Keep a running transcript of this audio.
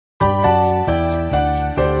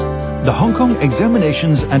The Hong Kong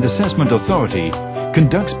Examinations and Assessment Authority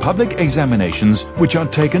conducts public examinations which are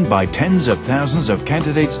taken by tens of thousands of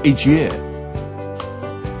candidates each year.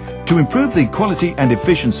 To improve the quality and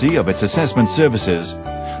efficiency of its assessment services,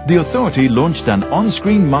 the authority launched an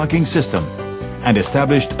on-screen marking system and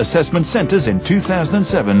established assessment centres in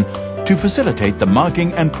 2007 to facilitate the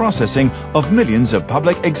marking and processing of millions of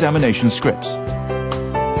public examination scripts.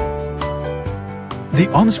 The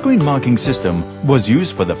on-screen marking system was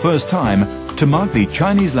used for the first time to mark the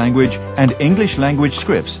Chinese language and English language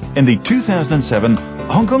scripts in the 2007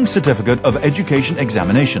 Hong Kong Certificate of Education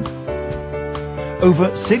examination.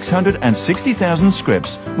 Over 660,000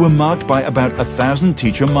 scripts were marked by about 1,000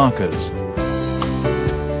 teacher markers.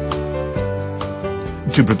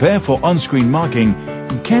 To prepare for on-screen marking,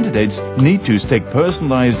 candidates need to stick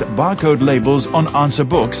personalized barcode labels on answer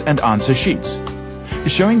books and answer sheets,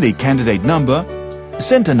 showing the candidate number,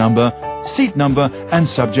 center number, seat number and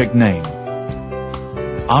subject name.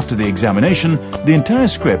 After the examination, the entire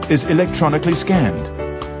script is electronically scanned.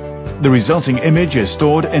 The resulting image is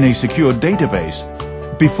stored in a secure database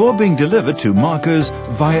before being delivered to markers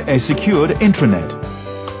via a secured intranet.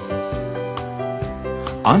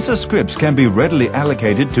 Answer scripts can be readily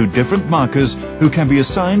allocated to different markers who can be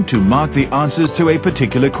assigned to mark the answers to a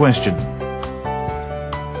particular question.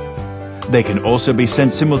 They can also be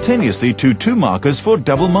sent simultaneously to two markers for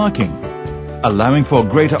double marking, allowing for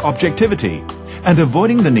greater objectivity and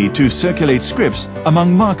avoiding the need to circulate scripts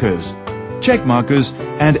among markers, check markers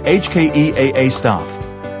and HKEAA staff.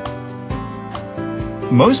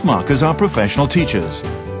 Most markers are professional teachers.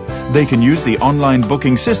 They can use the online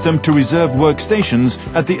booking system to reserve workstations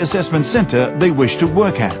at the assessment centre they wish to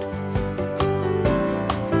work at.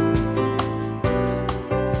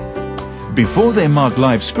 Before they mark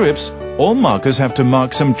live scripts, all markers have to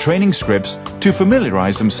mark some training scripts to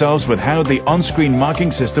familiarise themselves with how the on-screen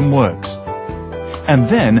marking system works, and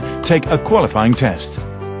then take a qualifying test.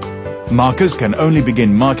 Markers can only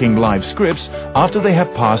begin marking live scripts after they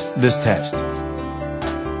have passed this test.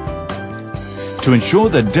 To ensure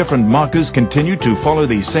that different markers continue to follow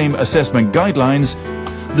the same assessment guidelines,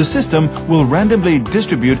 the system will randomly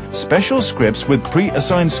distribute special scripts with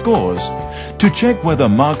pre-assigned scores to check whether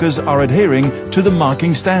markers are adhering to the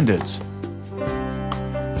marking standards.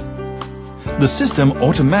 The system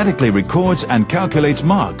automatically records and calculates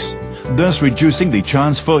marks, thus reducing the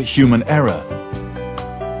chance for human error.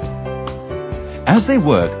 As they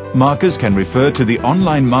work, markers can refer to the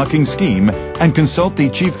online marking scheme and consult the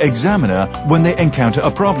chief examiner when they encounter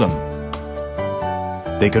a problem.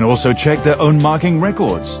 They can also check their own marking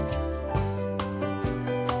records.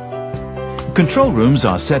 Control rooms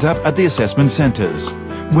are set up at the assessment centres,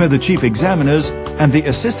 where the chief examiners and the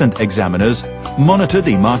assistant examiners monitor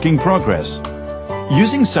the marking progress,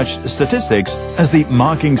 using such statistics as the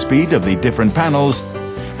marking speed of the different panels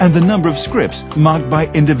and the number of scripts marked by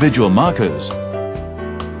individual markers.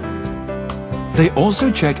 They also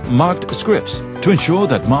check marked scripts to ensure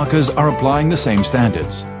that markers are applying the same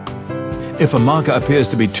standards. If a marker appears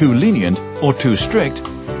to be too lenient or too strict,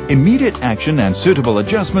 immediate action and suitable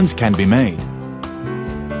adjustments can be made.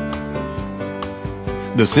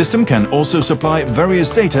 The system can also supply various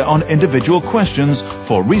data on individual questions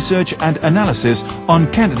for research and analysis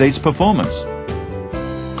on candidates' performance.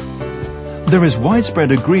 There is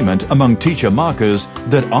widespread agreement among teacher markers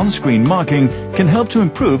that on-screen marking can help to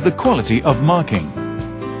improve the quality of marking.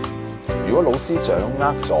 如果老師掌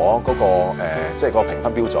握咗嗰個即係個評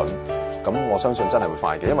分標準，咁我相信真係會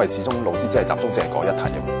快嘅，因為始終老師只係集中只係講一題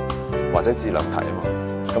啊嘛，或者至兩題啊嘛，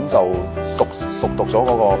咁就熟讀咗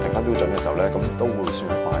嗰個評分標準嘅時候咧，咁都會算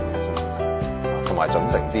係快嘅，相信係，同埋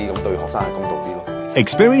準成啲，咁對學生係公道啲咯。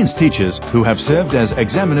Experienced teachers who have served as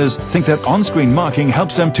examiners think that on-screen marking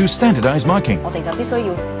helps them to standardize marking. 我哋就必須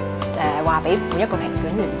要話俾每一個評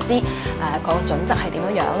卷員知個準則係點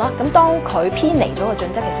樣樣啦。咁當佢偏離咗個準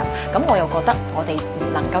則嘅時候，咁我又覺得我哋唔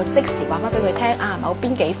能夠即時話翻俾佢聽啊，某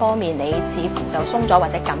邊幾方面你似乎就鬆咗或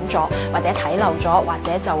者緊咗，或者睇漏咗，或者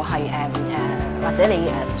就係或者你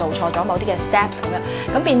做錯咗某啲嘅 steps 咁樣，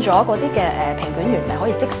咁變咗嗰啲嘅評卷員咪可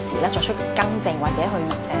以即時咧作出更正或者去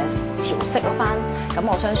調適翻，咁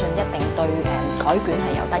我相信一定對改卷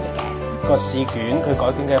係有得益嘅。個試卷佢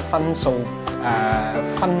改卷嘅分數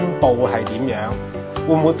分佈係點樣？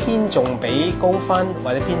會唔會偏重俾高分，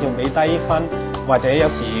或者偏重俾低分，或者有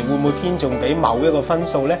時會唔會偏重俾某一個分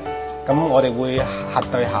數咧？咁我哋會核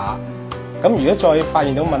對下。咁如果再發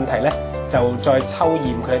現到問題咧，就再抽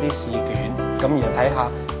驗佢一啲試卷，咁然後睇下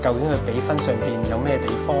究竟佢比分上邊有咩地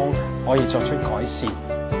方可以作出改善。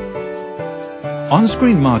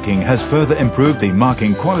On-screen marking has further improved the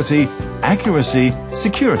marking quality accuracy,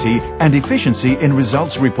 security and efficiency in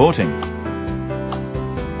results reporting.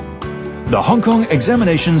 The Hong Kong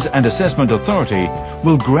Examinations and Assessment Authority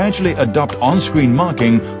will gradually adopt on-screen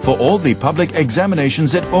marking for all the public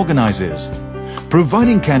examinations it organizes,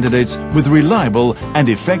 providing candidates with reliable and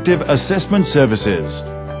effective assessment services.